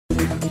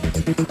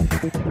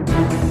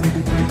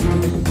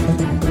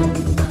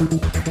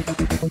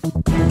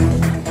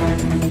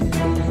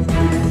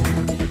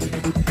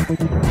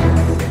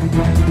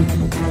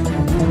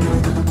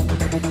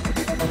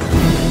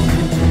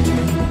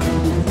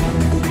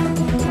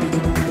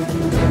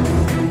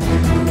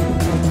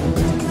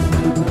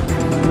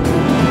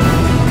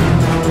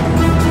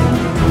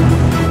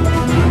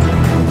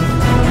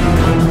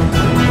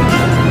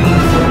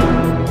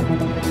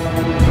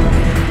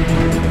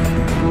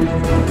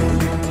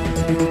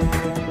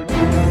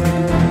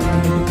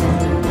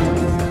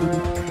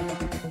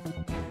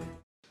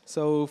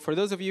So for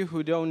those of you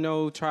who don't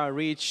know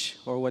TrialReach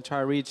or what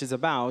TrialReach is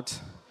about,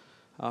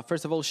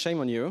 first of all, shame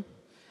on you.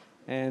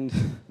 And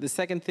the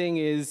second thing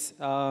is,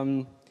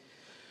 well,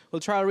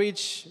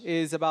 TrialReach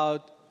is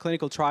about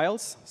clinical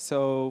trials,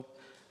 so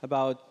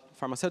about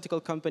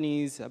pharmaceutical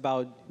companies,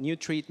 about new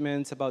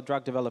treatments, about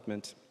drug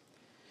development.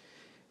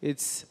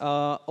 It's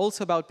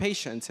also about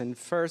patients, and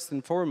first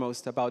and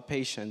foremost about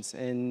patients,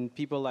 and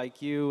people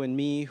like you and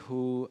me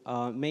who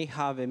may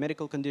have a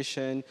medical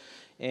condition,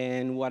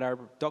 and what our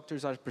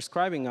doctors are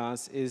prescribing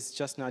us is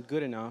just not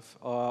good enough,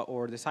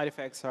 or the side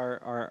effects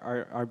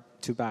are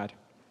too bad.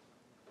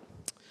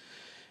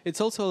 It's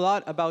also a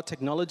lot about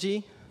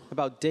technology,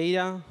 about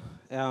data,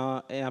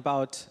 and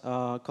about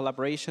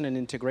collaboration and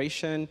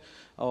integration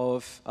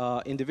of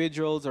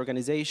individuals,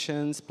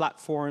 organizations,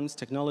 platforms,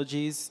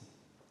 technologies.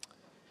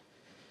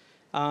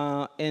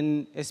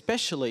 And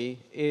especially,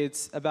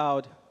 it's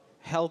about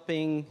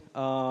helping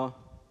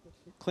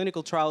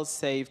clinical trials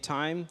save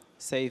time,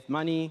 save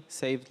money,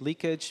 save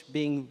leakage,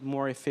 being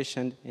more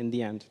efficient in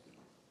the end.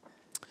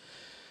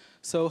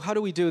 So how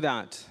do we do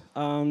that?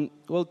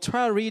 Well,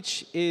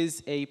 TrialReach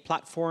is a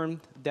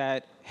platform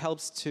that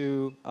helps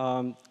to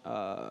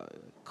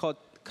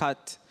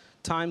cut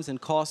times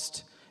and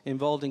cost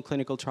involved in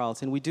clinical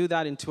trials. And we do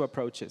that in two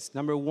approaches.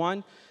 Number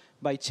one,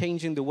 by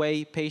changing the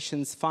way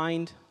patients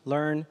find,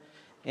 learn,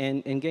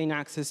 and gain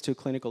access to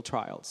clinical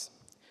trials.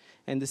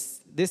 And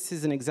this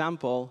is an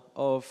example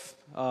of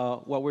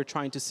what we're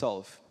trying to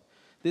solve.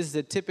 This is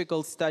a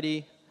typical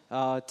study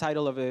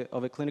title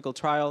of a clinical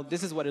trial.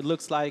 This is what it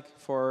looks like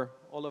for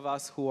all of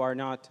us who are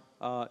not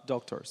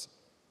doctors.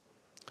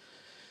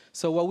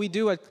 So what we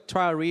do at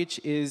TrialReach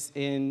is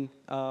in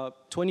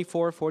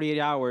 24, 48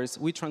 hours,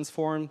 we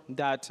transform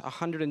that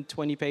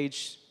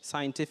 120-page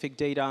scientific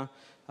data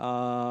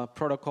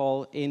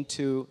protocol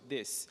into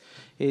this.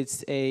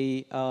 It's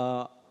a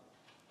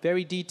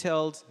very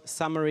detailed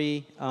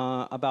summary,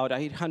 about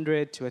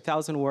 800 to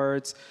 1,000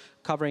 words,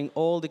 covering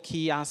all the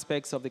key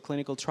aspects of the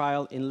clinical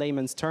trial in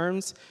layman's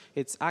terms.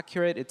 It's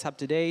accurate, it's up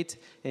to date,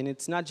 and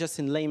it's not just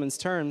in layman's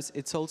terms,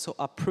 it's also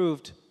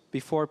approved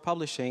before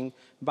publishing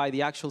by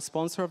the actual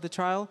sponsor of the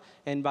trial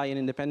and by an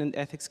independent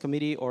ethics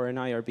committee or an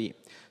IRB.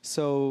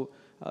 So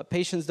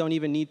patients don't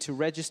even need to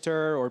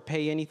register or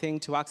pay anything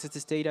to access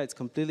this data. It's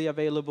completely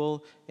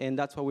available, and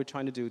that's what we're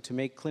trying to do, to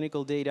make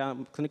clinical data,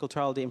 clinical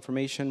trial data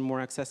information more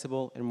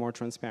accessible and more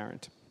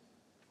transparent.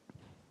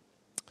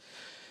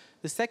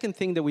 The second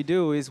thing that we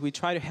do is we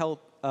try to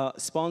help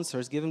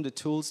sponsors, give them the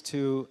tools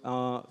to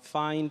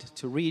find,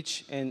 to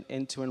reach,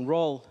 and to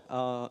enroll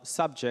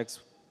subjects,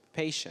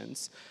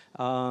 patients,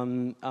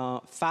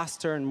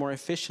 faster and more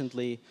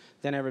efficiently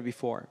than ever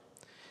before.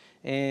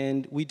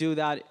 And we do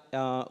that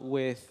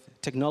with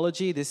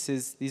technology.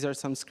 These are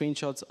some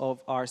screenshots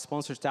of our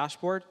sponsors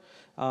dashboard,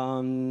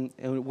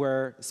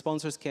 where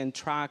sponsors can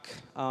track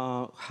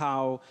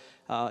how,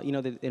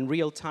 in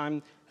real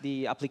time,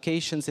 the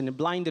applications in a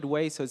blinded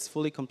way, so it's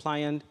fully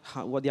compliant,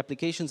 what the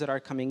applications that are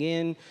coming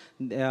in,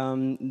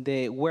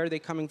 where they're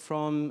coming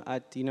from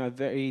at a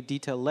very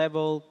detailed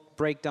level,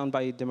 breakdown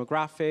by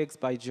demographics,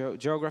 by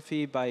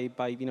geography, by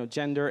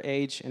gender,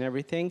 age, and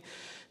everything.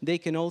 They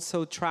can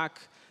also track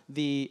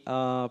the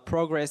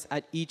progress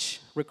at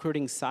each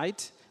recruiting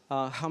site,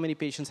 how many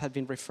patients have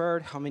been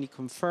referred, how many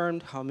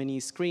confirmed, how many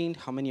screened,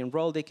 how many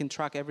enrolled. They can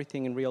track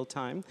everything in real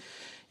time.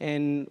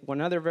 And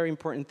one other very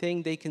important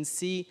thing, they can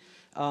see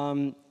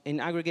in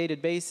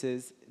aggregated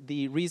basis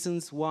the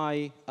reasons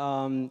why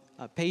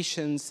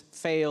patients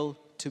fail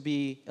to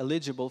be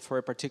eligible for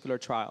a particular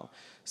trial.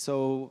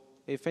 So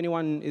if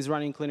anyone is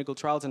running clinical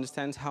trials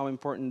understands how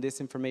important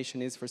this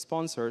information is for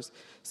sponsors,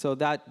 so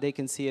that they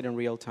can see it in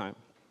real time.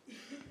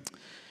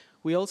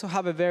 We also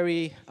have a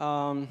very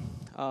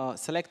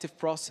selective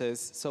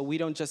process, so we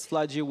don't just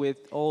flood you with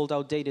old,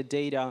 outdated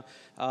data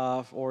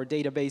or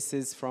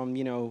databases from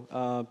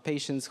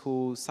patients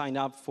who signed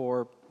up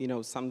for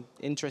some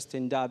interest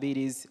in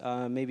diabetes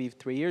maybe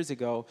 3 years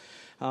ago.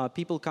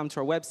 People come to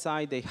our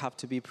website, they have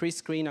to be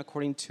pre-screened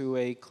according to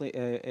a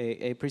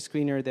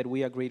pre-screener that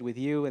we agreed with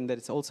you and that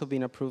it's also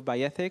been approved by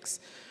ethics.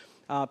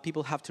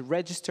 People have to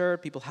register,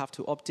 people have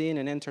to opt in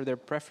and enter their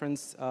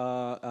preference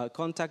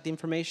contact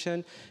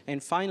information.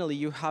 And finally,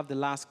 you have the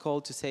last call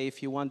to say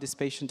if you want this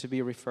patient to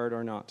be referred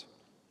or not.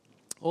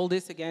 All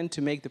this, again,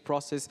 to make the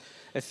process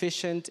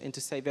efficient and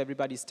to save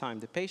everybody's time,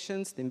 the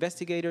patients, the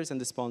investigators,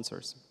 and the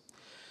sponsors.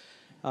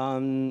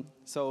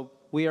 So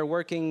we are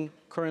working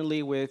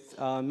currently with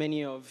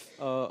many of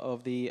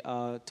the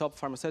top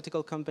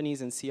pharmaceutical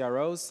companies and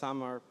CROs.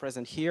 Some are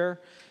present here.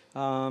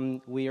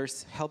 We are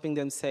helping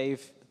them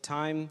save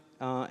time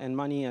and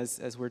money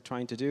as we're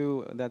trying to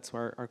do. That's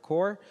our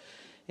core.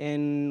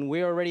 And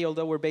we already,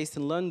 although we're based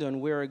in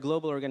London, we're a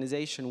global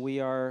organization. We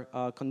are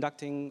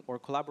conducting or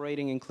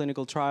collaborating in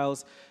clinical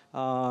trials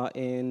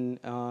in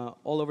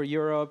all over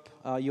Europe,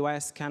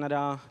 US,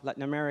 Canada,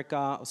 Latin America,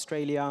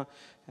 Australia,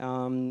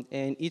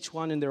 and each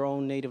one in their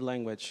own native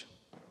language.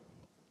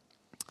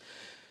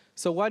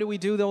 So why do we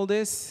do all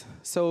this?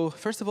 So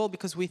first of all,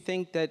 because we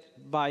think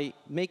that by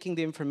making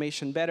the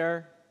information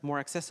better, more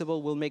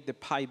accessible, we'll make the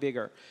pie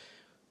bigger.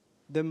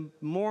 The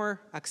more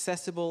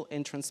accessible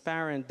and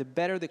transparent, the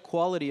better the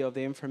quality of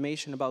the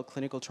information about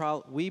clinical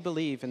trial. We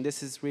believe, and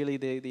this is really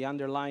the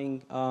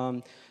underlying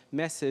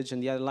message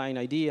and the underlying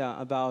idea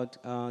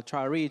about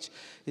TrialReach,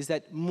 is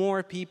that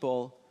more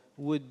people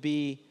would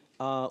be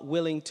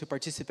willing to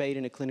participate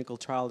in a clinical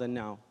trial than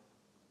now.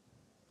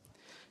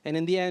 And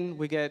in the end,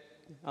 we get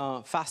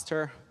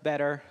faster,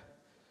 better,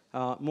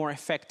 more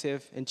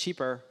effective, and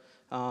cheaper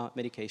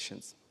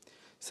medications.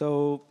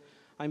 So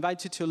I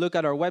invite you to look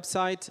at our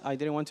website. I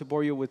didn't want to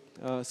bore you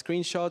with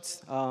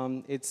screenshots.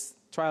 It's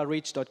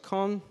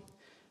trialreach.com.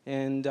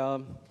 And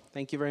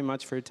thank you very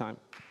much for your time.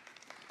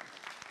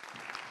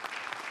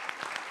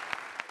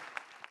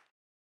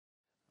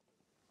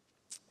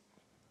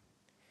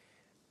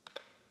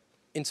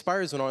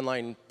 Inspire is an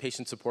online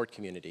patient support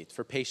community. It's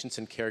for patients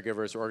and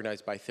caregivers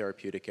organized by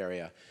therapeutic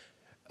area.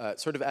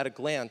 Sort of at a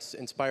glance,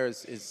 Inspire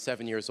is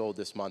 7 years old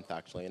this month,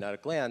 actually. And at a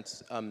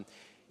glance,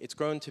 it's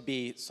grown to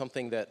be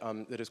something that,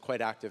 that is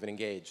quite active and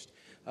engaged.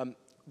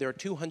 There are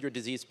 200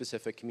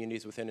 disease-specific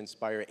communities within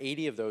Inspire.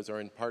 80 of those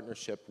are in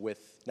partnership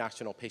with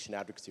national patient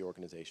advocacy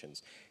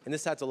organizations. And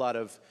this adds a lot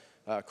of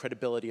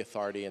credibility,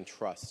 authority, and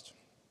trust.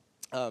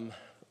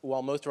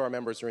 While most of our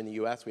members are in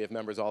the US, we have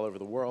members all over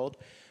the world.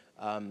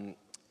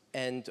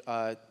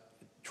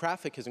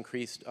 Traffic has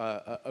increased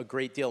a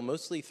great deal,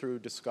 mostly through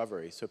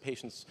discovery. So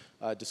patients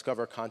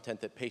discover content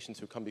that patients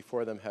who come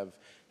before them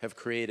have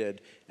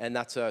created, and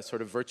that's a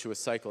sort of virtuous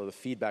cycle of the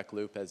feedback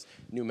loop as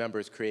new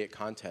members create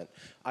content.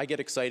 I get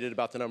excited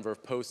about the number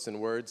of posts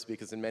and words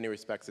because in many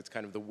respects it's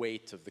kind of the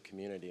weight of the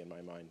community in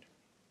my mind.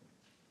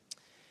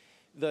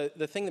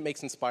 The thing that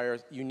makes Inspire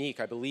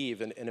unique, I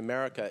believe, in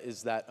America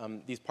is that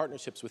these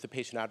partnerships with the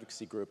patient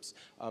advocacy groups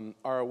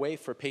are a way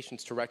for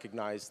patients to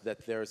recognize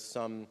that there's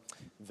some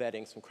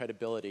vetting, some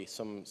credibility,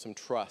 some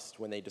trust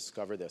when they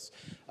discover this.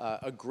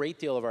 A great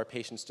deal of our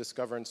patients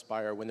discover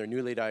Inspire when they're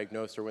newly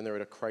diagnosed or when they're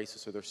at a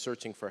crisis or they're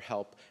searching for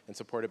help and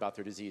support about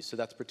their disease. So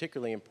that's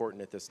particularly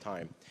important at this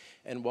time.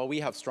 And while we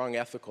have strong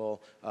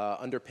ethical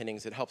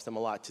underpinnings, it helps them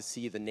a lot to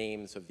see the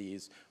names of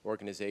these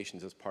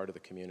organizations as part of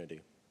the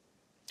community.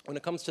 When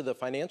it comes to the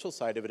financial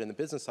side of it and the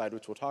business side,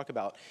 which we'll talk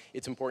about,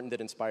 it's important that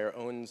Inspire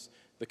owns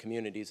the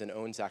communities and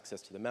owns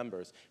access to the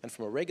members. And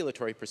from a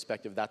regulatory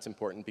perspective, that's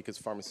important because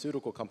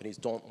pharmaceutical companies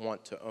don't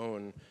want to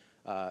own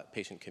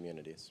patient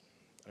communities.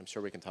 I'm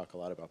sure we can talk a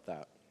lot about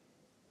that.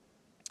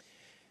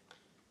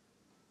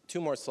 2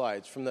 more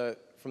slides.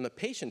 From the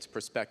patient's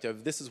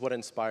perspective, this is what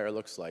Inspire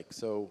looks like.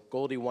 So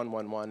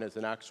Goldie111 is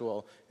an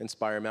actual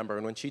Inspire member,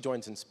 and when she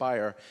joins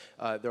Inspire,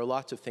 there are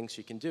lots of things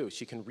she can do.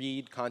 She can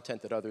read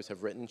content that others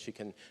have written. She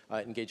can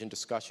engage in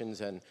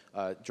discussions and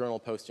journal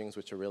postings,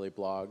 which are really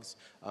blogs.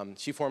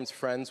 She forms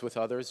friends with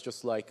others,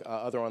 just like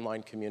other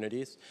online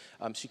communities.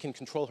 She can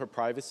control her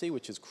privacy,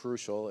 which is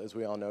crucial, as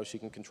we all know. She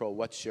can control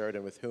what's shared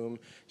and with whom.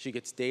 She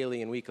gets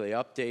daily and weekly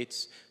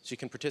updates. She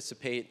can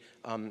participate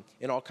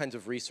in all kinds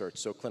of research,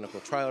 so clinical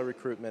trial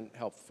recruitment,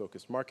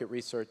 health-focused market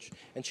research,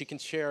 and she can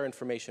share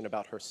information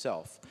about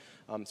herself.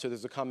 So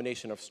there's a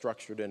combination of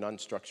structured and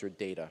unstructured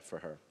data for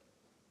her.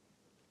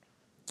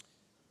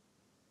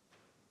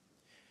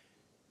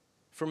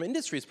 From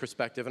industry's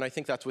perspective, and I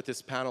think that's what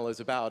this panel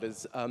is about,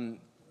 is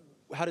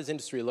how does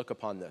industry look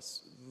upon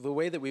this? The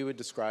way that we would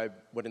describe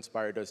what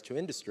Inspire does to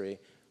industry,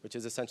 which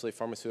is essentially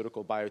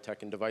pharmaceutical,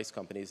 biotech, and device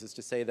companies, is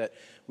to say that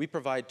we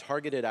provide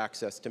targeted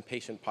access to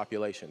patient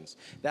populations.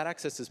 That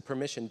access is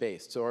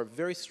permission-based. So our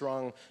very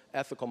strong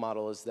ethical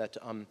model is that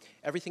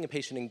everything a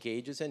patient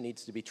engages in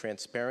needs to be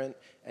transparent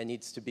and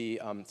needs to be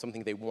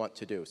something they want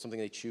to do, something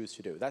they choose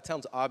to do. That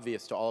sounds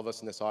obvious to all of us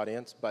in this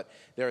audience, but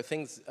there are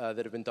things that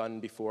have been done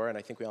before, and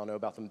I think we all know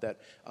about them, that,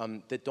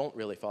 that don't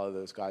really follow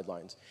those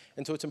guidelines.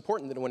 And so it's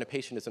important that when a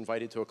patient is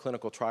invited to a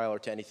clinical trial or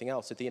to anything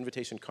else, that the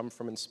invitation come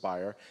from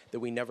Inspire, that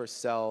we never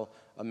sell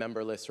a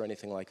member list or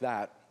anything like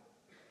that,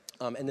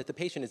 and that the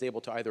patient is able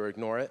to either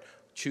ignore it,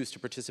 choose to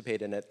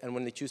participate in it, and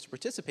when they choose to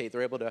participate,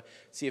 they're able to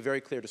see a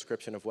very clear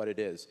description of what it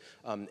is.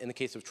 In the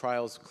case of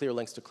trials, clear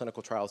links to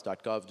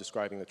clinicaltrials.gov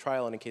describing the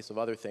trial, and in case of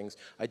other things,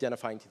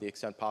 identifying to the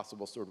extent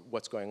possible sort of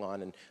what's going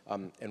on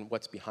and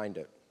what's behind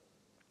it.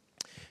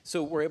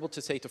 So we're able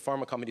to say to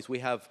pharma companies, we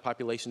have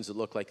populations that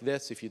look like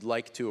this. If you'd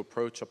like to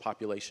approach a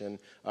population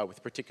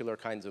with particular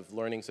kinds of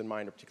learnings in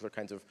mind or particular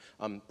kinds of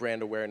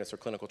brand awareness or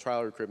clinical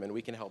trial recruitment,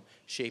 we can help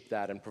shape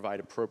that and provide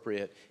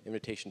appropriate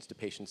invitations to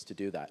patients to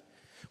do that.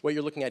 What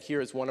you're looking at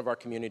here is one of our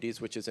communities,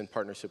 which is in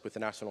partnership with the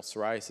National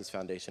Psoriasis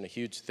Foundation, a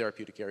huge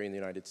therapeutic area in the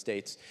United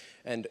States.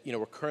 And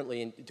we're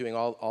currently doing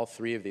all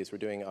three of these. We're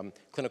doing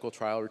clinical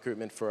trial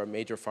recruitment for a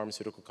major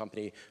pharmaceutical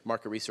company,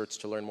 market research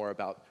to learn more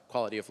about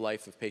quality of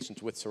life of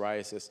patients with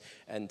psoriasis,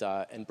 and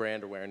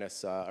brand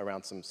awareness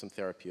around some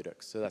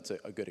therapeutics. So that's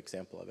a good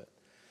example of it.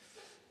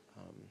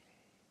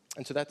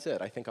 And so that's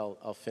it. I think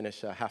I'll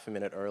finish half a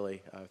minute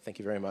early. Thank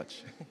you very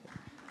much.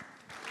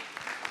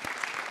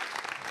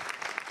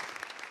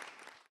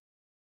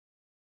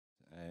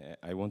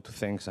 I want to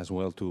thank as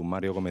well to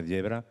Mario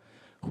Gomez-Yebra,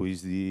 who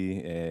is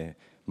the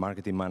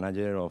marketing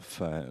manager of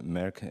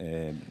Merck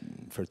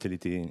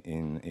Fertility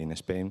in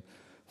Spain,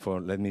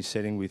 for letting me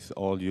sharing with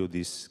all you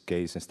this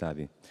case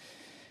study.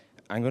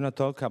 I'm going to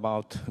talk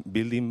about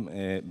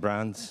building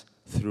brands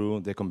through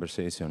the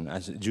conversation.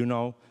 As you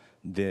know,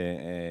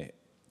 the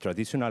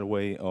traditional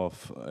way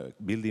of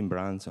building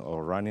brands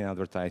or running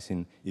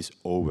advertising is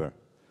over,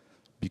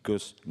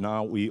 because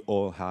now we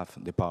all have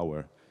the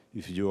power.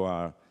 If you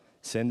are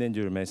sending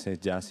your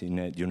message just in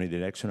a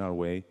unidirectional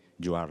way,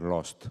 you are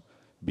lost.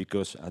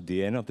 Because at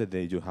the end of the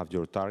day, you have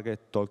your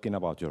target talking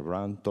about your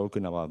brand,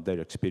 talking about their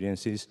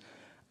experiences,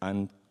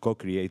 and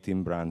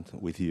co-creating brand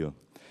with you.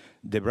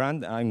 The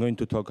brand I'm going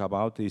to talk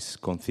about is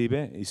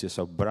Concibe. It's a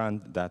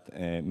sub-brand that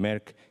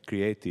Merck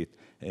created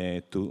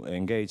to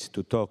engage,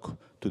 to talk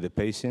to the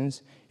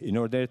patients in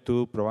order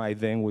to provide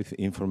them with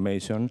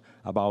information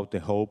about the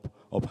hope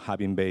of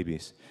having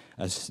babies.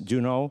 As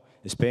you know,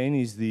 Spain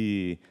is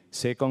the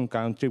second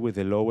country with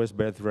the lowest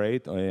birth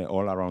rate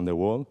all around the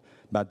world.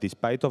 But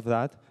despite of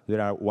that,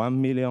 there are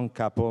 1 million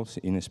couples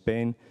in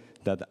Spain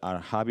that are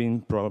having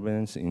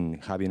problems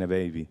in having a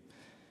baby.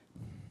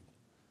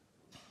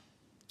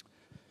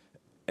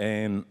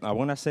 I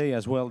want to say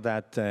as well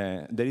that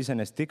there is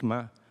a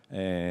stigma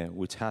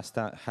which has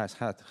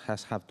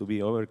had to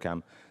be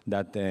overcome,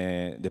 that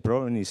the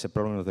problem is a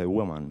problem of the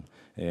woman.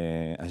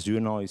 As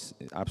you know, it's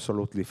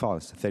absolutely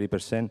false.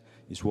 30%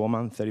 is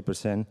woman,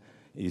 30%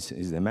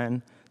 is the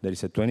man. There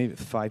is a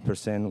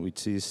 25%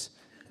 which is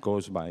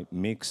caused by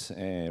mixed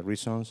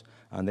reasons,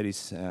 and there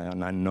is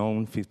an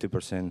unknown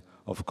 50%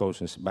 of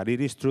causes. But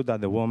it is true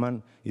that the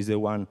woman is the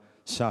one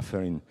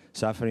suffering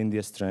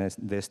the stress,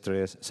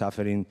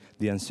 suffering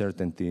the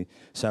uncertainty,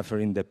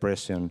 suffering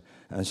depression,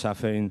 and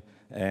suffering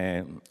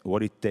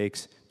what it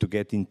takes to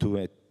get into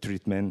a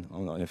treatment,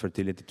 a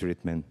fertility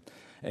treatment.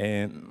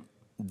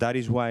 That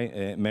is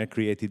why Merck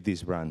created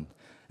this brand.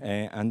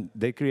 And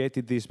they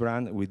created this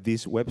brand with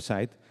this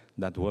website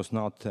that was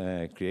not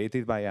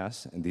created by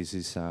us. This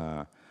is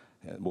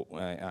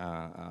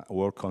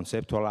work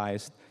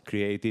conceptualized,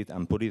 created,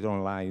 and put it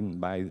online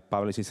by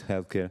Publicis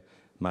Healthcare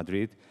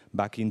Madrid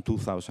back in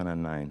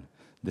 2009.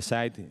 The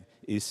site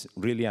is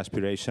really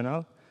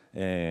aspirational.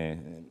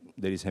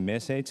 There is a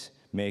message,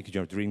 make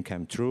your dream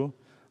come true.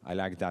 I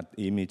like that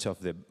image of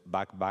the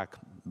backpack,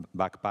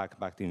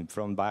 back in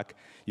front back.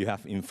 You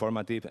have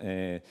informative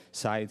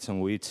sites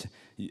on which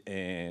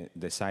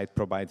the site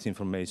provides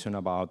information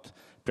about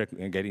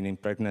getting in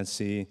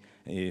pregnancy,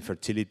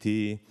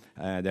 fertility.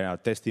 There are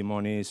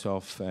testimonies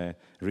of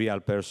real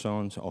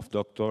persons, of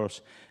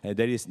doctors.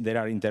 There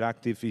are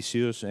interactive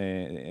issues.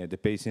 The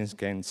patients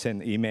can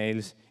send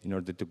emails in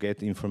order to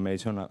get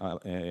information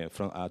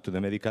to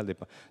the medical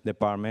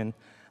department.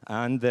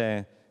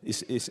 And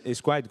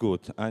it's quite good.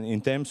 And in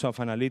terms of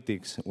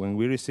analytics, when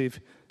we received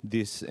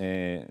this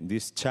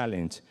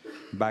challenge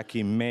back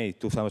in May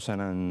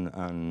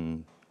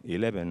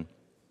 2011,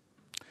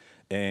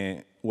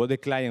 what the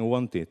client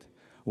wanted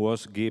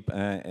was give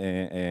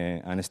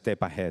a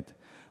step ahead.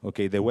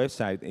 Okay, the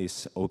website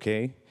is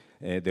okay.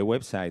 The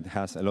website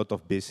has a lot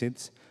of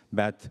visits,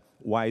 but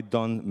why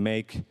don't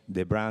make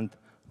the brand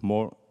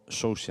more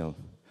social?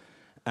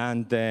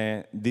 And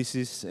this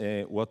is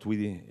what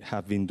we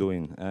have been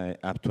doing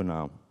up to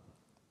now.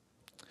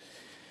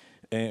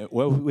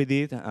 What we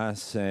did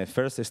as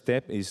first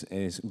step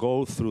is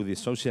go through the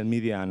social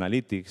media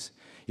analytics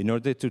in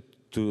order to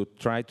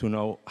try to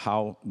know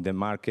how the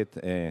market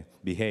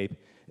behave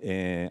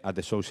at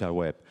the social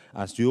web.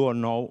 As you all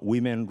know,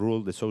 women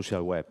rule the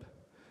social web.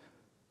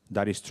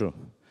 That is true.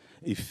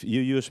 If you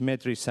use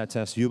metrics such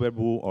as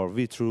Uberbu or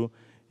Vitru,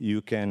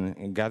 you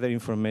can gather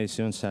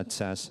information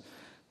such as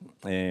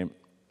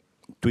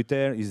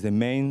Twitter is the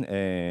main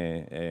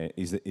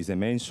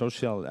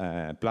social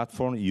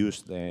platform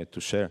used to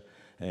share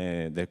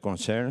their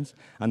concerns.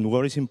 And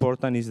what is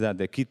important is that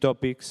the key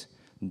topics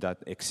that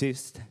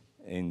exist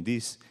in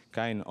this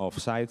kind of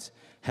sites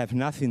have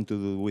nothing to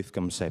do with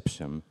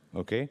conception,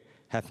 okay?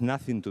 Have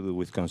nothing to do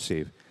with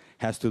conceive.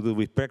 Has to do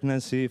with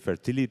pregnancy,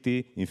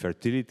 fertility,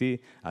 infertility,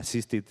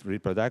 assisted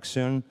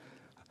reproduction,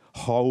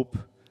 hope,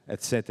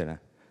 etc.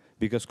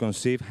 Because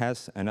conceive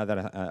has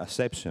another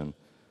acception,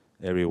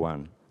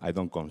 everyone. I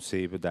don't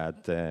conceive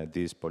that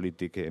this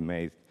politic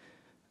made.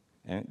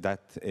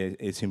 That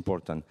is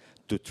important,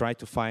 to try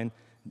to find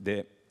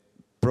the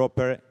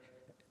proper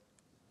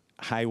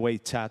highway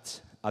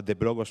chats at the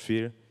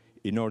blogosphere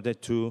in order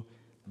to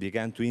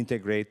begin to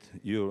integrate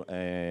your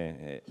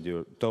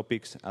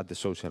topics at the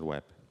social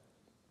web.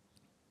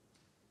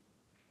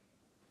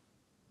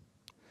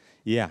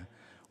 Yeah.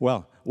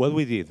 Well, what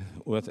we did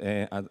was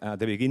at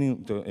the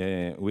beginning,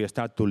 we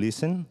start to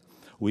listen.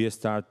 We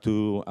start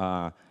to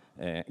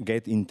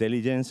get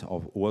intelligence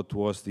of what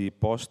was the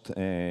post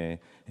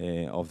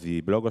of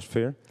the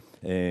blogosphere.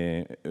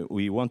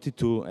 We wanted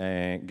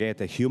to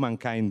get a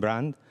humankind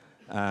brand,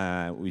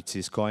 which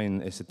is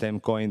a term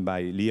coined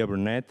by Leo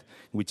Burnett,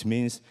 which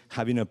means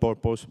having a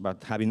purpose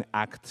but having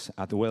acts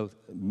as well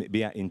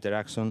via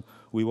interaction.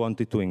 We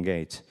wanted to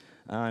engage.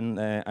 And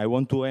I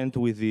want to end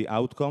with the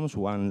outcomes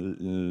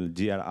 1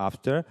 year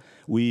after.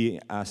 We,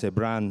 as a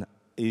brand,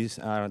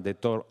 are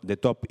the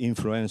top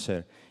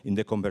influencer in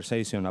the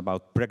conversation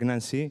about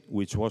pregnancy,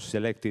 which was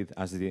selected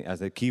as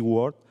the key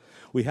word.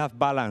 We have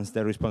balanced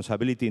the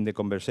responsibility in the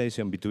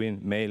conversation between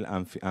male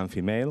and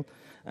female,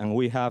 and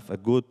we have a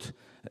good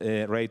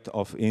rate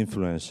of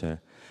influencer.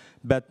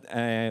 But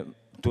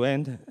to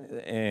end,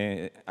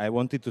 I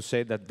wanted to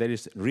say that there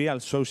is real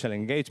social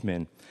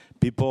engagement.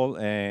 People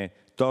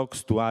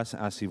talks to us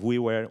as if we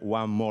were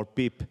one more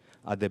peep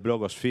at the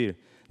blogosphere.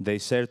 They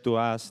share to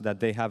us that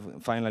they have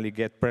finally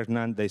get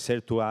pregnant. They share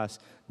to us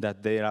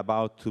that they are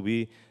about to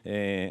be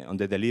on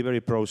the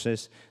delivery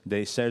process.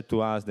 They share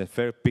to us the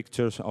first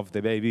pictures of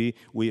the baby.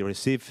 We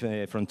receive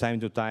from time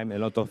to time a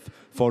lot of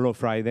follow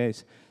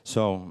Fridays.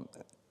 So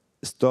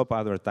stop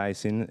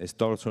advertising,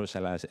 start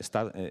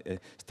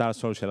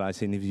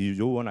socializing if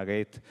you want to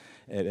get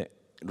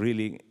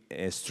really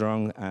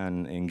strong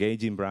and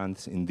engaging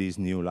brands in this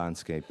new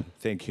landscape.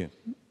 Thank you.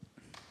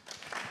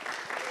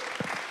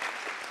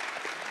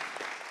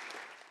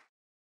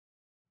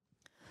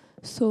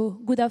 So,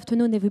 good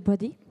afternoon,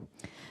 everybody.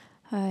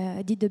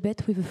 I did a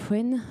bet with a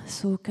friend,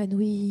 so can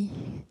we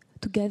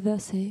together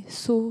say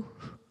so,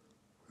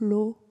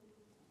 lo,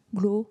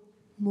 glo,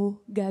 mo,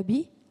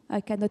 gabi?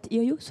 I cannot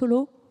hear you,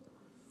 solo?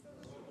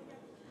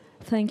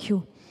 Thank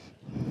you.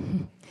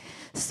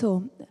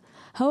 So,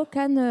 how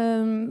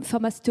can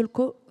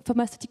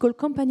pharmaceutical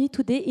company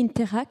today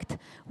interact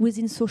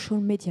within social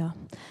media?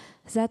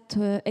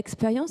 That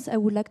experience I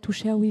would like to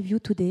share with you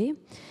today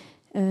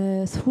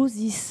through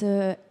this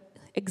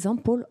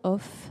example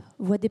of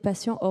Voix des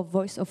patients or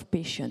Voice of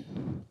Patient.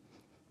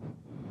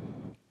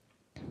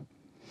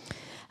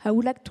 I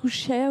would like to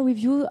share with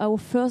you our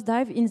first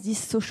dive in this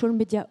social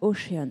media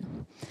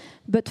ocean.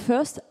 But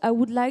first, I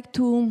would like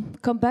to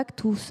come back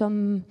to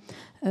some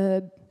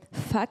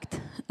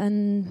fact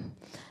and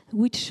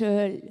which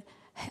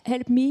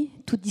helped me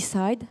to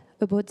decide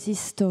about this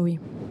story.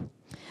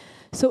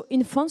 So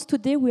in France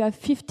today, we have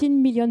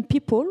 15 million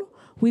people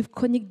with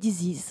chronic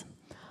disease.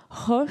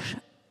 Roche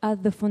has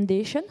the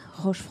foundation,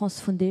 Roche France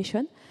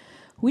Foundation,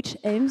 which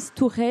aims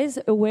to raise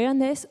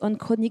awareness on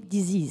chronic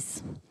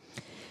disease.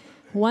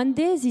 One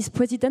day, this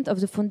president of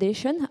the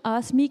foundation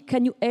asked me,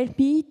 can you help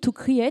me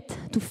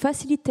to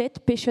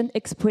facilitate patient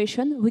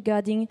expression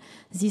regarding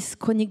this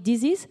chronic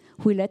disease,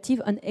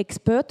 relative and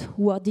expert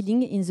who are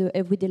dealing in the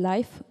everyday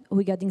life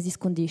regarding this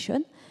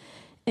condition.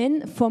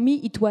 And for me,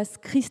 it was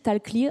crystal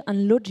clear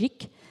and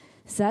logic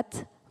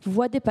that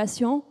Voix des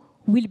patients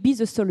will be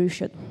the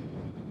solution.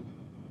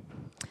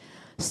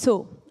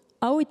 So,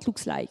 how it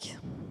looks like?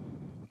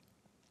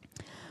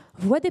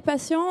 Voix des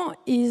patients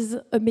is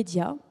a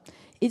media.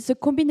 It's a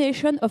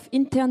combination of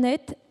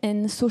internet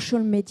and social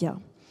media.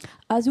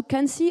 As you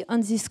can see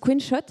on this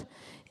screenshot,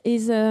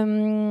 is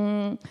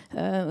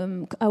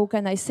how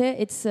can I say?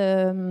 It's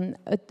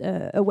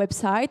a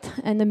website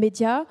and a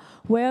media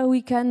where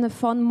we can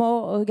find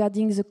more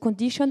regarding the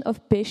condition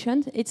of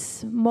patient.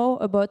 It's more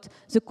about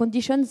the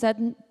conditions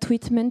than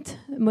treatment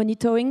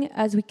monitoring,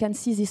 as we can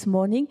see this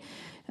morning.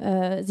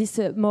 This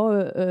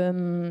more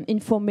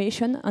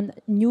information and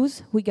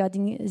news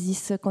regarding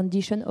this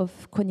condition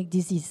of chronic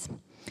disease.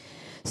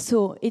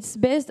 So it's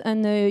based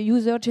on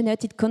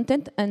user-generated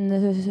content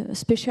and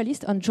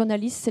specialist and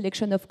journalist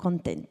selection of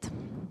content.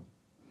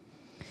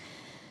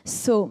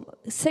 So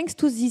thanks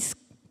to this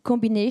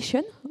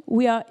combination,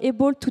 we are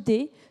able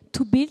today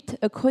to build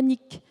a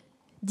chronic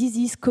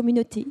disease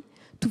community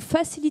to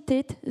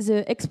facilitate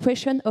the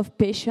expression of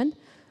patients,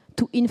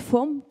 to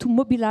inform, to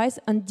mobilize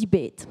and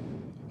debate.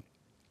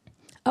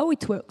 How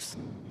it works?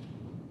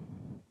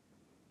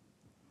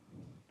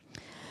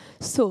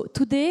 So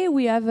today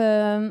we have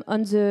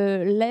on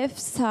the left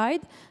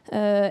side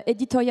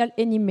editorial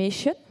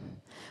animation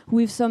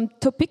with some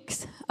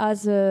topics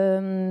as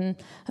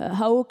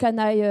how can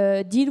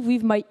I deal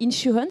with my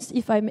insurance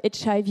if I'm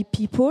HIV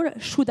people?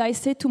 Should I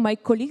say to my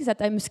colleagues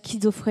that I'm a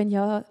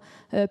schizophrenia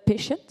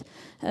patient?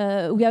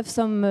 We have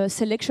some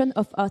selection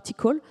of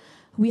articles.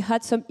 We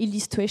had some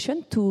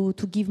illustration to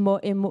give more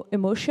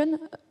emotion,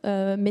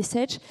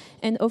 message,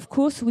 and of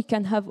course we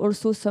can have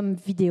also some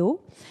video.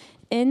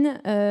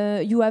 And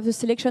you have a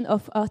selection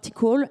of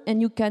articles,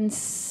 and you can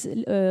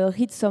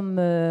read some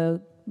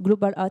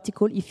global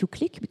article if you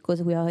click,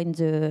 because we are in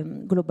the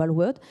global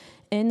world,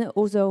 and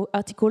other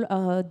articles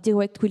are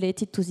direct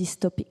related to this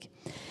topic.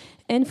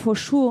 And for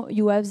sure,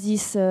 you have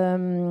this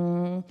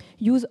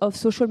use of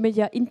social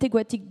media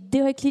integrated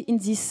directly in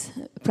this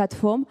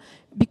platform,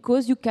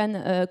 because you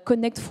can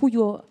connect through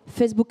your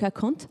Facebook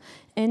account,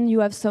 and you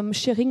have some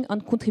sharing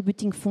and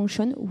contributing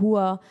function who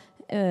are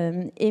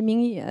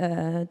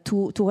aiming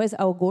to raise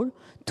our goal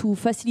to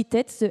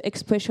facilitate the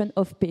expression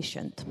of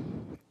patient.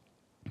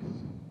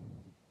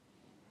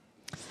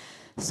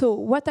 So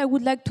what I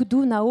would like to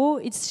do now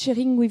is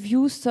sharing with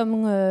you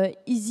some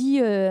easy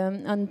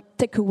and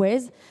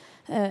takeaways.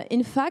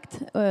 In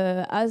fact,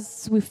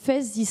 as we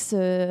face this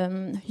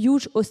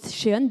huge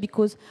ocean,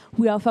 because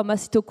we are a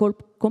pharmaceutical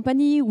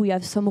company, we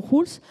have some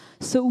rules,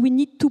 so we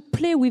need to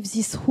play with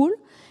this rule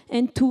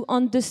and to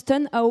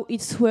understand how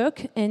it's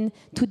work and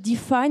to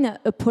define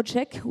a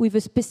project with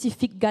a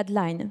specific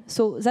guideline.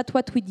 So that's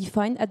what we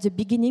define at the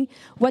beginning,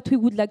 what we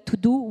would like to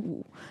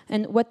do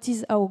and what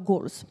is our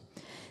goals.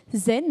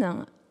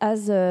 Then,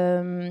 as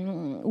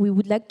we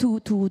would like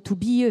to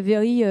be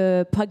very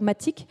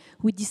pragmatic,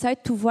 we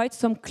decide to write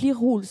some clear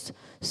rules.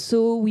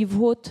 So we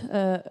wrote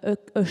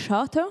a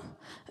charter,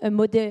 a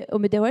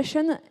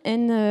moderation,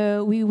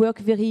 and we work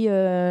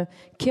very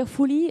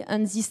carefully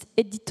on this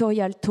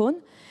editorial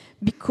tone,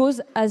 because,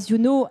 as you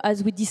know,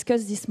 as we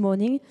discussed this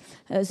morning,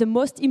 the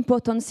most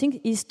important thing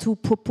is to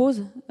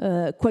propose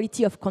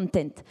quality of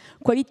content.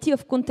 Quality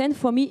of content,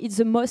 for me, is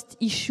the most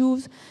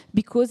issues,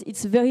 because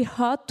it's very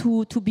hard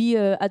to be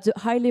at the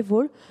high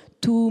level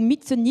to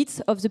meet the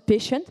needs of the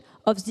patient,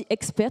 of the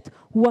expert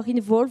who are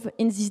involved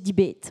in this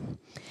debate.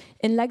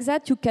 And like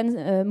that, you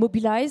can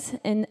mobilize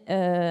and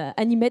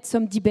animate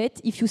some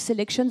debate if you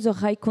selection the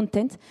right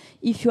content,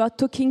 if you are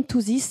talking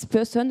to this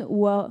person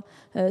who are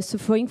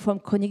suffering from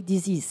chronic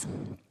disease.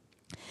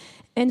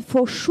 And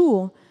for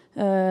sure,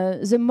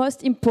 the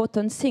most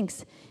important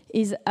things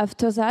is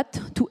after that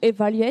to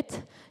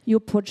evaluate your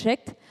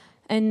project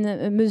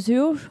and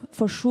measure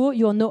for sure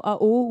your know-how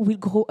will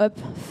grow up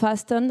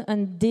faster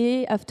and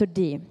day after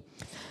day.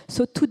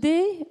 So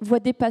today, Voix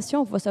des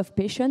Patients, Voice of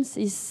Patients,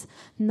 is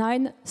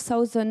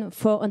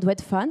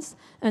 9,400 fans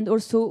and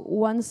also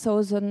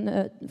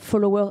 1,000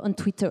 followers on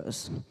Twitter.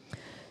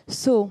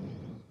 So,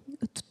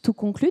 to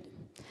conclude,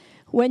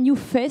 when you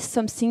face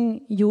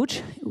something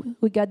huge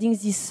regarding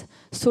this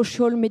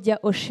social media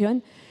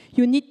ocean,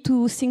 you need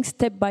to think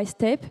step by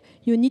step.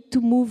 You need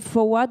to move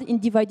forward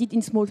and divide it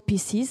in small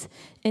pieces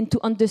and to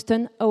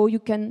understand how you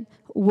can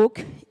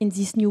walk in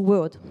this new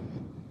world.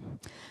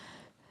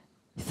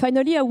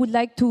 Finally, I would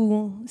like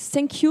to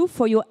thank you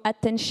for your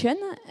attention,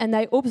 and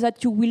I hope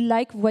that you will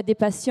like Voix des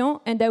Patients,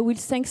 and I will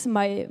thank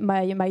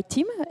my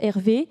team,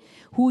 Hervé,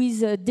 who is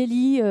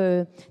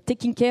daily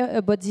taking care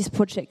about this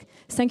project.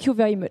 Thank you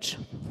very much.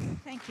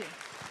 Thank you.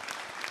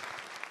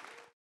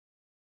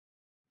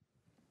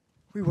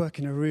 We work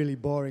in a really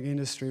boring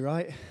industry,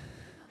 right?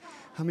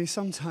 I mean,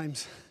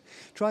 sometimes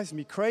it drives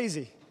me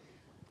crazy.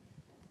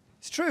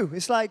 It's true.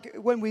 It's like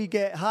when we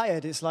get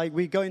hired, it's like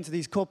we go into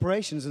these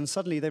corporations and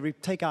suddenly they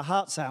take our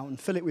hearts out and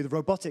fill it with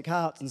robotic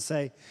hearts and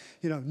say,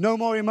 you know, no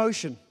more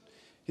emotion.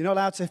 You're not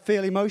allowed to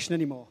feel emotion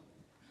anymore.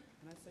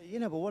 And I say, you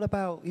know, but what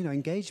about, you know,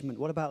 engagement?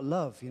 What about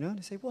love? You know, and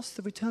they say, what's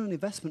the return on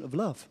investment of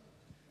love?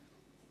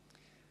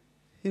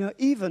 You know,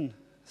 even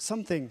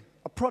something,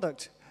 a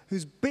product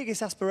whose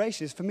biggest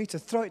aspiration is for me to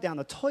throw it down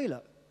the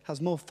toilet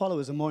has more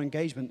followers and more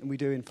engagement than we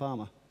do in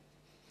pharma.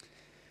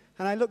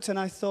 And I looked and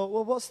I thought,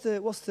 well, what's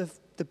the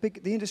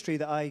industry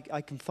that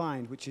I can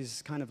find, which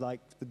is kind of like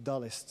the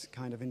dullest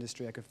kind of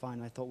industry I could find.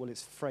 And I thought, well,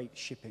 it's freight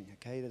shipping,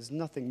 okay? There's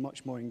nothing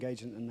much more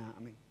engaging than that. I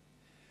mean,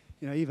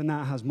 you know, even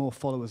that has more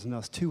followers than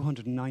us,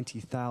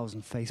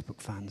 290,000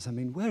 Facebook fans. I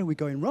mean, where are we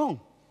going wrong?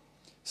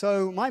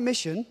 So my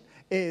mission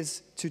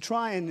is to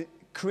try and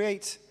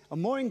create a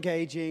more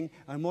engaging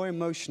and more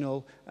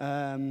emotional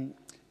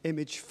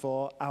image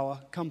for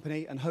our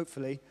company and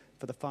hopefully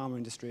for the pharma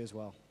industry as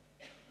well.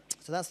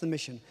 So that's the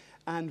mission.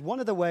 And one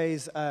of the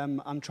ways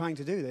I'm trying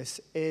to do this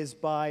is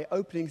by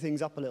opening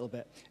things up a little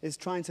bit, is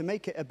trying to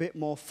make it a bit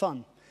more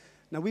fun.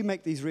 Now, we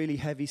make these really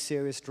heavy,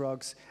 serious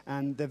drugs,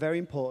 and they're very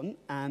important,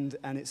 and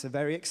it's a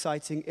very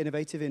exciting,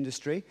 innovative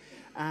industry.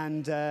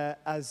 And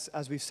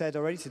as we've said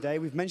already today,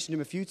 we've mentioned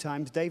him a few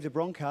times, Dave de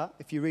Bronkart,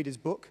 if you read his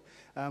book,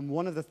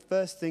 one of the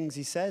first things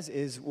he says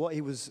is what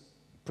he was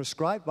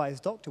prescribed by his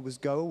doctor was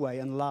go away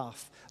and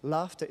laugh.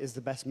 Laughter is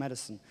the best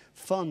medicine.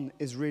 Fun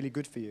is really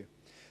good for you.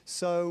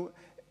 So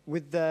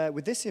with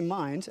this in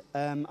mind,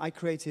 I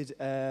created,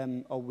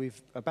 or we're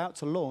about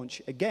to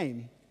launch, a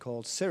game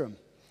called Serum.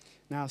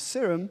 Now,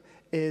 Serum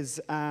is,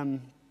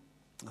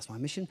 that's my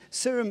mission,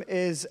 Serum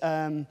is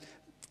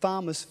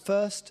Pharma's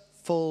first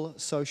full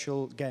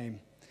social game.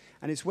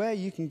 And it's where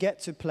you can get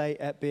to play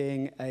at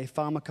being a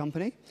pharma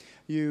company.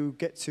 You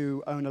get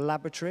to own a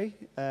laboratory,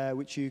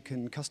 which you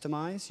can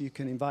customize. You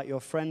can invite your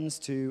friends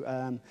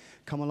to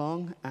come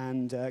along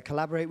and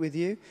collaborate with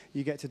you.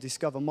 You get to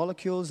discover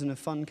molecules in a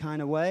fun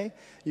kind of way.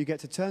 You get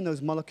to turn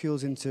those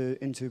molecules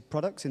into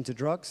products, into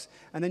drugs.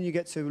 And then you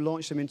get to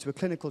launch them into a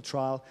clinical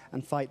trial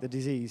and fight the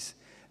disease.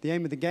 The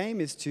aim of the game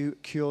is to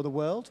cure the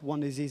world, one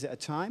disease at a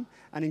time,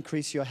 and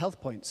increase your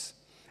health points.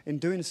 In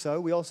doing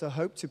so, we also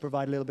hope to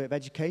provide a little bit of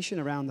education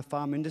around the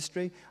pharma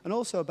industry and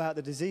also about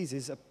the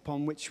diseases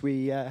upon which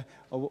we, or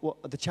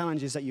what the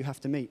challenges that you have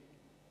to meet.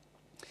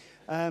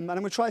 And I'm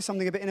going to try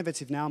something a bit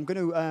innovative now. I'm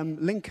going to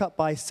link up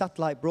by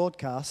satellite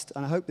broadcast,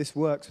 and I hope this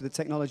works with the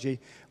technology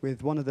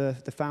with one of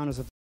the founders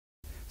of.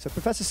 So,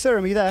 Professor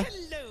Suram, are you there?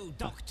 Hello,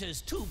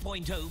 Doctors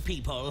 2.0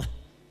 people.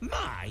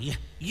 My,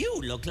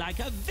 you look like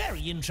a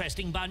very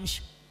interesting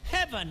bunch.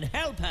 Heaven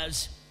help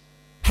us.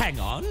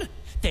 Hang on,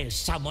 there's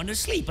someone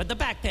asleep at the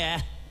back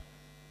there.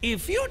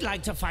 If you'd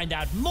like to find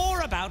out more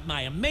about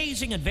my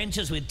amazing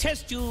adventures with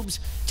test tubes,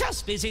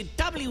 just visit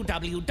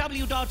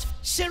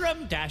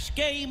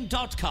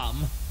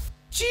www.serum-game.com.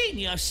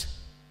 Genius!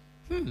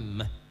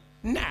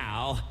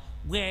 Now,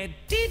 where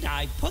did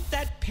I put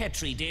that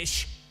Petri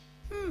dish?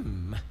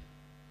 Thank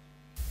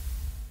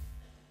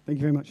you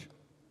very much.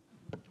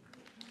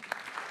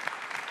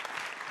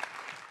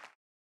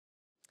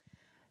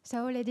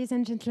 So, ladies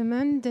and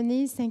gentlemen,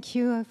 Denise, thank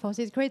you for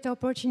this great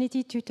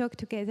opportunity to talk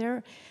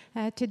together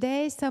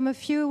today. Some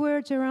few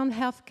words around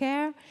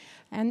healthcare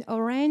and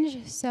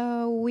Orange.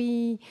 So,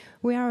 we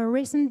are a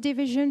recent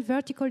division,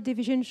 vertical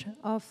division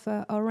of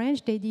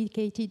Orange,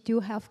 dedicated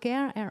to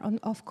healthcare and,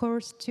 of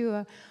course,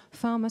 to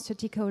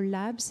pharmaceutical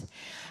labs.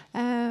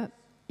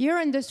 Your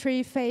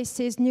industry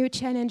faces new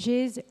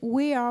challenges.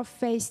 We are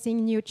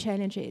facing new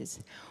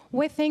challenges.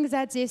 We think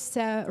that these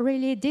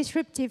really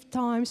disruptive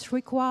times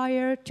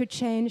require to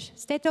change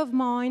state of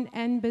mind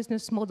and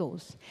business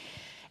models.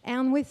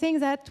 And we think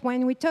that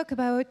when we talk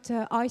about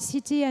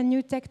ICT and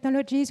new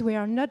technologies, we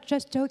are not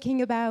just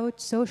talking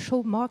about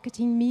social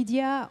marketing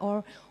media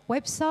or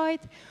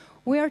website.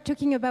 We are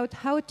talking about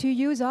how to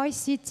use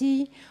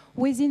ICT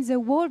within the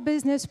whole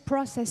business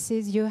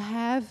processes you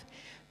have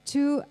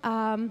to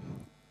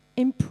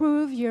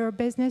improve your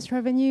business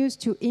revenues,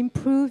 to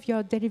improve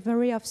your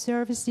delivery of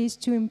services,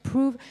 to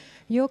improve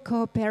your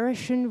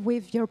cooperation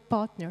with your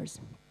partners.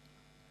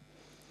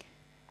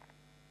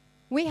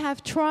 We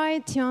have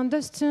tried to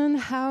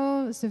understand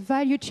how the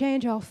value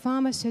chain of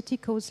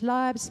pharmaceuticals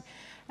labs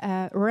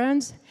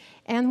runs,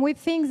 and we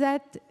think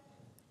that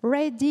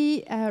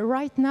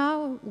right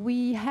now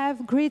we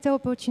have great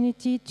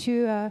opportunity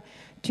to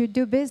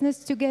do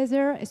business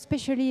together,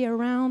 especially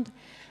around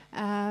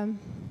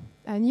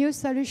new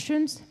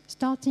solutions,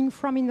 starting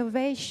from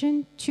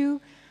innovation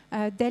to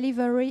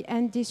delivery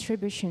and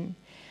distribution.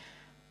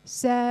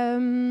 So,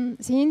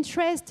 the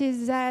interest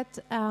is that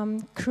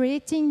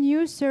creating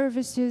new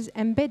services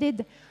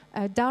embedded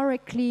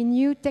directly in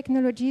new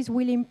technologies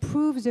will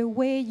improve the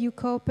way you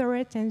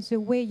cooperate and the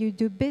way you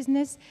do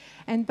business.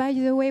 And by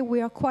the way,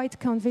 we are quite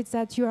convinced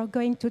that you are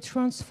going to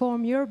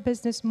transform your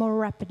business more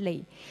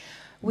rapidly.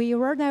 We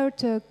rolled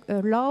out a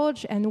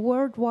large and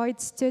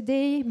worldwide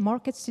study,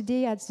 market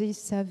study, at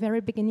this very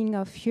beginning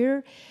of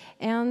year.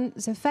 And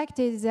the fact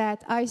is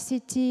that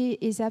ICT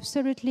is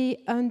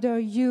absolutely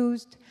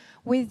underused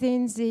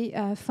within the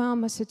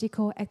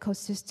pharmaceutical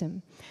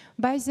ecosystem.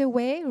 By the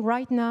way,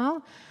 right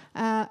now,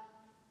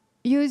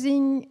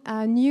 using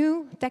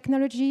new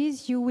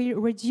technologies, you will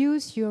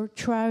reduce your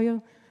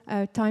trial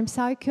time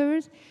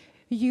cycles.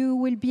 You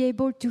will be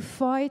able to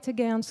fight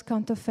against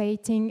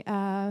counterfeiting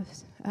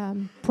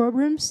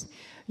problems.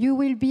 You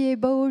will be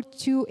able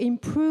to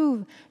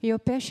improve your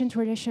patient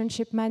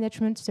relationship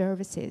management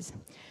services.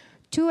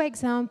 Two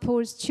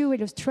examples, two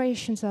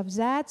illustrations of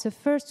that. The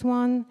first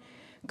one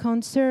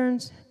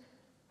concerns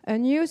a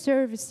new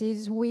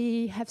services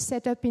we have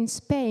set up in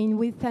Spain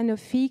with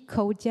Sanofi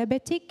called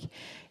Diabetic.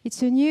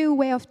 It's a new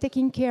way of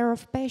taking care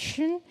of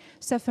patients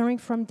suffering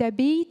from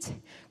diabetes,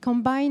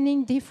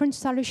 combining different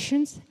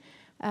solutions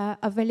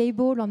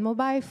available on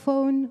mobile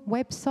phone,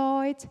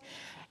 website,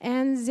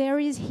 and there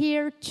is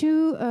here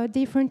two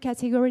different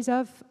categories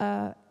of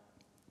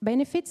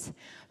benefits,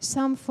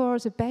 some for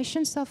the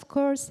patients, of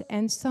course,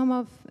 and some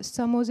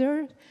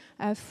other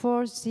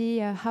for the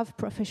health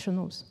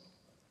professionals.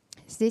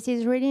 This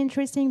is really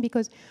interesting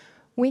because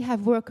we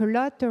have worked a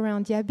lot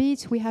around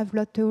diabetes, we have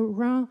a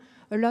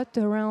lot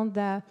around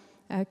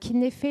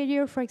kidney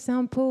failure, for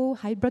example,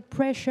 high blood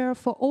pressure.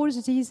 For all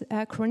these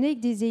chronic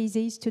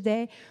diseases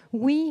today,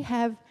 we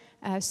have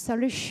a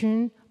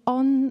solution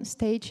on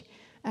stage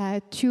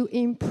to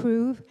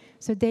improve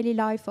the daily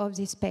life of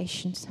these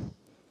patients.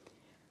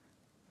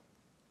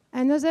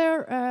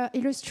 Another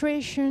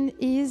illustration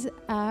is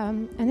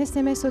an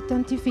SMS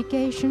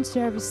authentication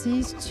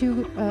services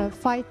to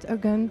fight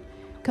against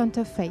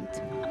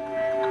counterfeit.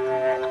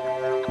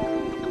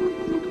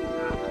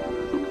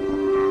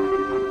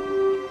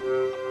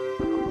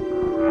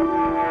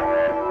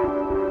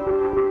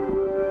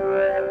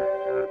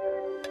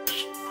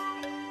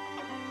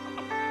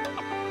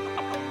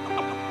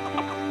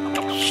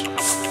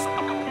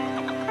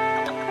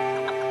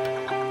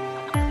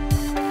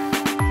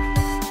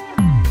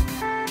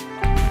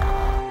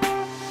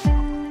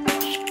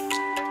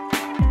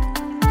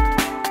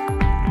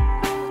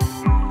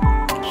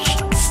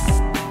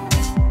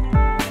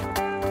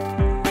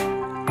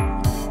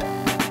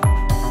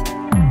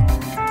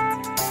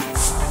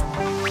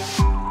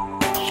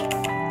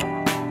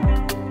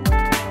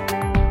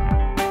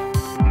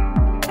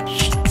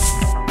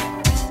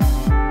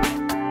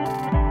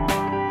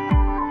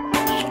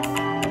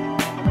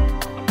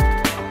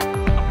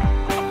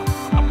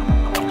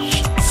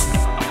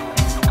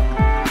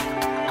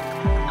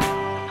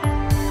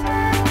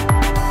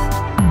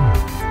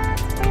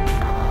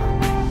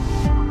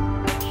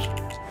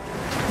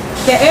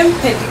 The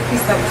pedigree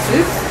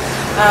services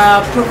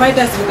provide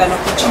us with an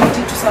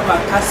opportunity to serve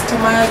our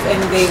customers,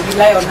 and they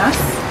rely on us.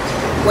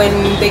 When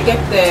they get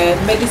the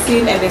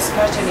medicine and the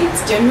scratch and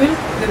it's genuine,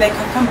 then they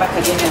can come back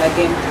again and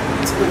again.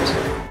 It's good.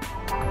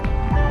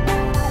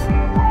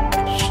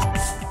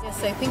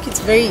 Yes, I think it's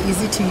very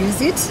easy to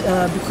use it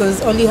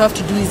because all you have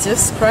to do is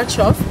just scratch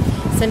off,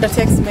 send a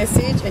text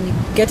message, and you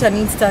get an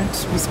instant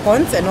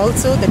response. And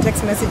also the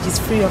text message is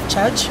free of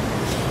charge,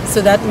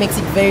 so that makes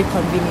it very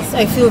convenient.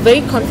 I feel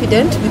very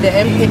confident with the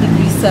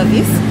pedigree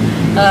service,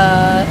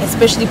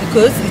 especially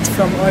because it's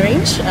from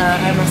Orange.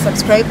 I'm a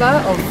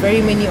subscriber of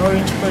very many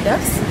Orange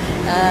products,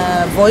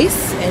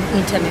 voice and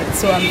internet,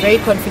 so I'm very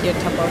confident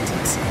about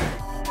it.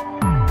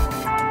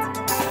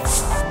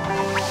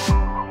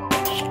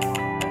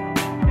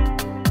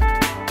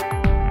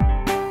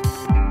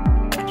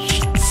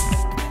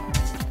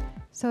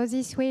 So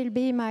this will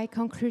be my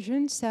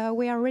conclusion. So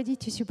we are ready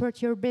to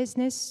support your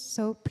business.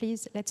 So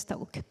please, let's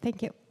talk.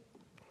 Thank you.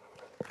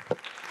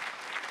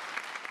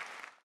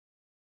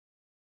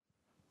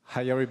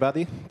 Hi,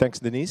 everybody. Thanks,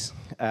 Denise.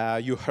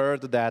 You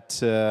heard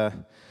that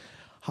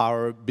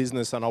our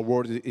business and our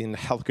world in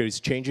healthcare is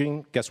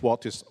changing. Guess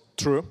what is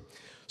true?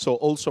 So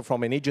also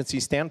from an agency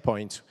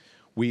standpoint,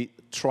 we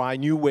try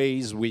new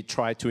ways, we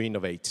try to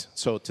innovate.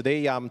 So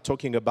today I'm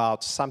talking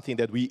about something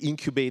that we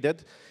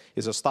incubated.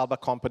 It's a startup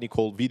company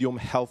called Videum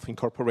Health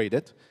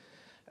Incorporated.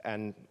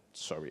 And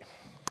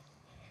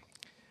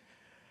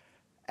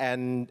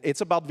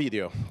it's about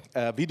video.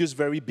 Video is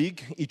very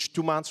big. Each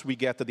 2 months, we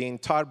get the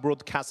entire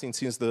broadcasting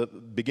since the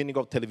beginning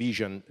of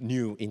television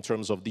new in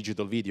terms of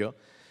digital video.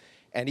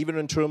 And even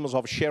in terms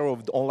of share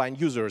of online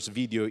users,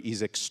 video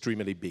is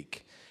extremely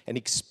big and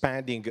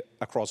expanding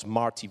across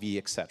Smart TV,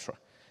 etc.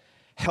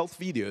 Health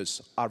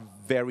videos are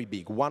very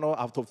big. 1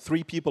 out of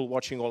 3 people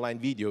watching online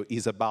video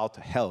is about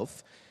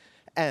health.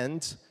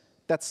 And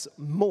that's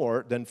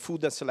more than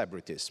food and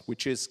celebrities,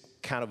 which is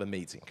kind of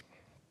amazing.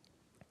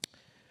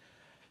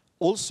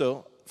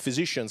 Also,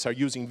 physicians are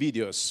using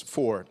videos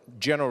for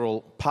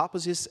general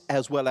purposes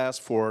as well as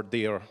for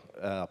their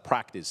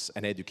practice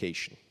and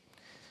education.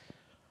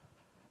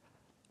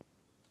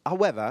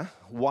 However,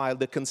 while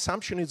the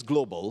consumption is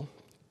global,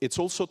 it's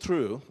also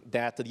true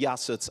that the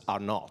assets are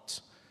not.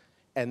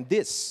 And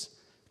this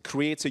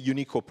creates a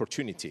unique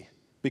opportunity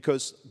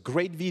because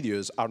great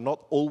videos are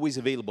not always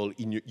available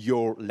in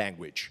your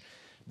language,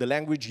 the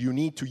language you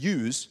need to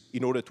use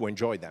in order to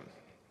enjoy them.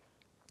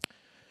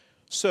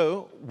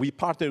 So we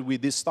partnered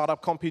with this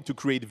startup company to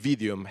create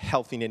Videum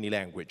Health in Any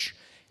Language.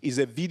 It's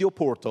a video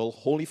portal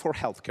wholly for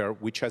healthcare,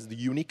 which has the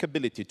unique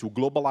ability to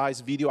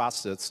globalize video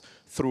assets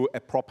through a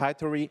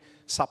proprietary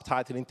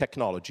subtitling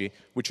technology,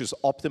 which is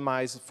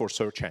optimized for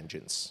search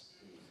engines.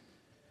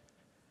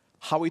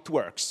 How it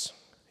works.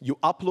 You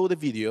upload a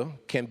video,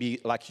 can be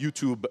like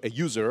YouTube, a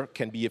user,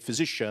 can be a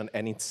physician,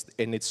 and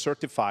it's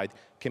certified,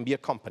 can be a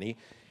company,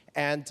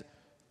 and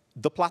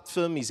the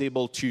platform is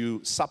able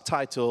to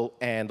subtitle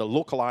and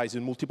localize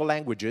in multiple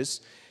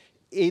languages,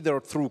 either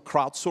through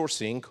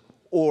crowdsourcing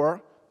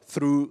or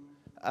through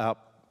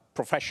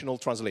professional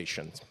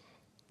translation.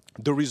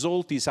 The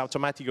result is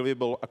automatically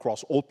available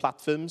across all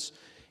platforms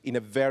in a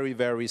very,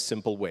 very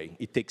simple way.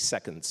 It takes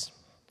seconds.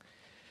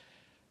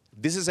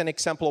 This is an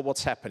example of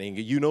what's happening.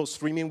 You know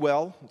streaming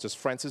well, just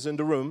Francis in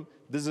the room.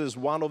 This is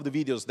one of the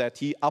videos that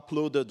he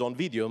uploaded on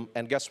Videum,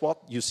 and guess what?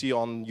 You see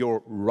on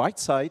your right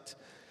side,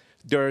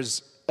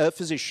 there's a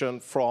physician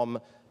from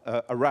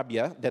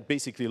Arabia that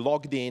basically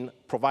logged in,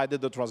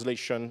 provided the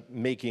translation,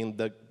 making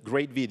the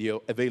great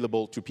video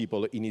available to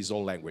people in his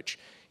own language.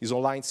 He's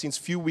online since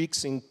few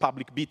weeks in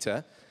public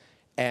beta,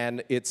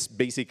 and it's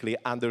basically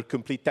under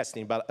complete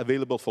testing, but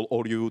available for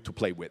all you to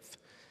play with.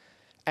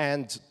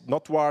 And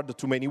not to add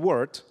too many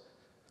words,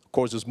 of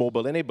course it's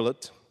mobile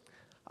enabled,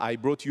 I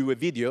brought you a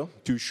video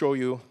to show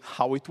you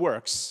how it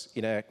works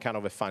in a kind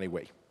of a funny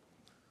way.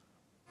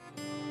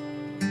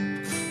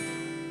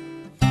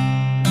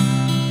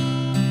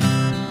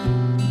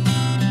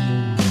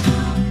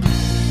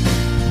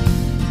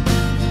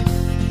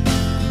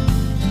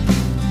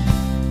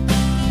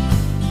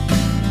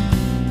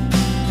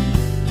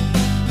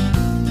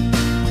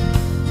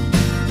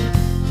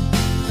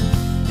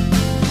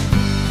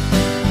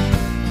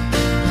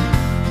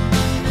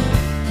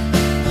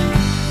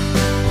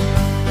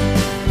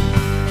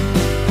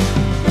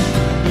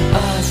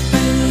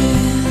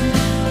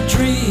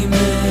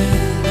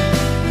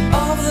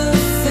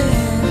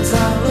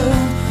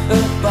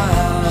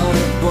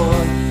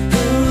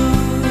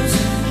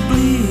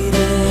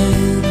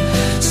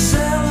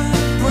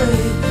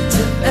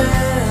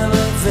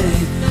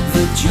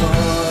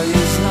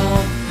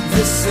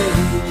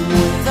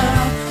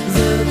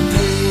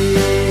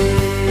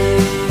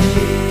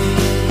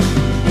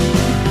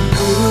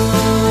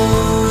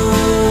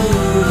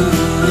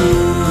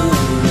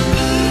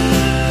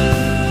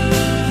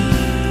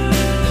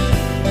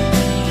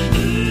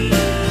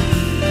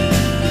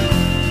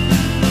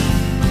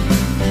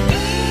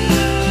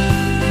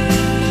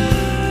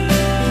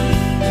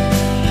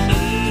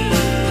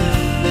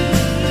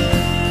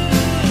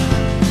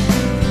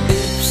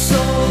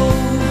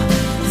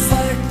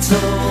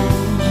 soul,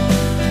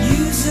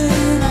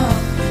 using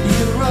up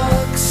your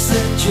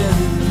oxygen.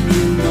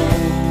 You know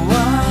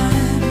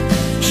I'm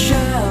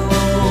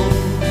shallow,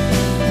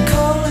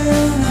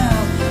 calling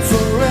out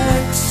for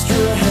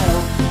extra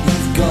help.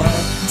 You've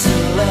got to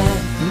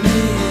let me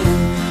in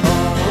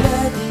or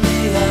let me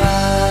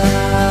out.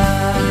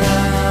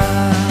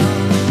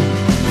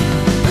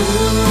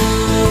 Ooh,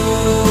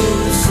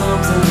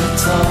 something to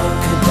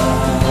talk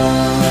about.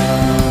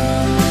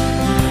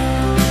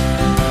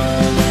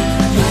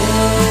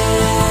 Yeah,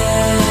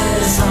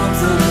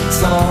 something to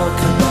talk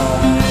about.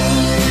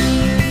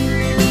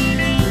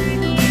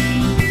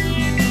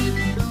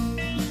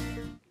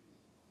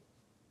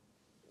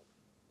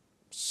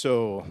 So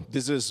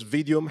this is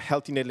Videum,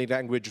 Health in Any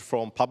Language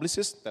from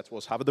Publicis. That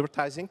was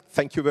advertising.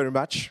 Thank you very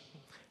much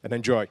and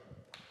enjoy.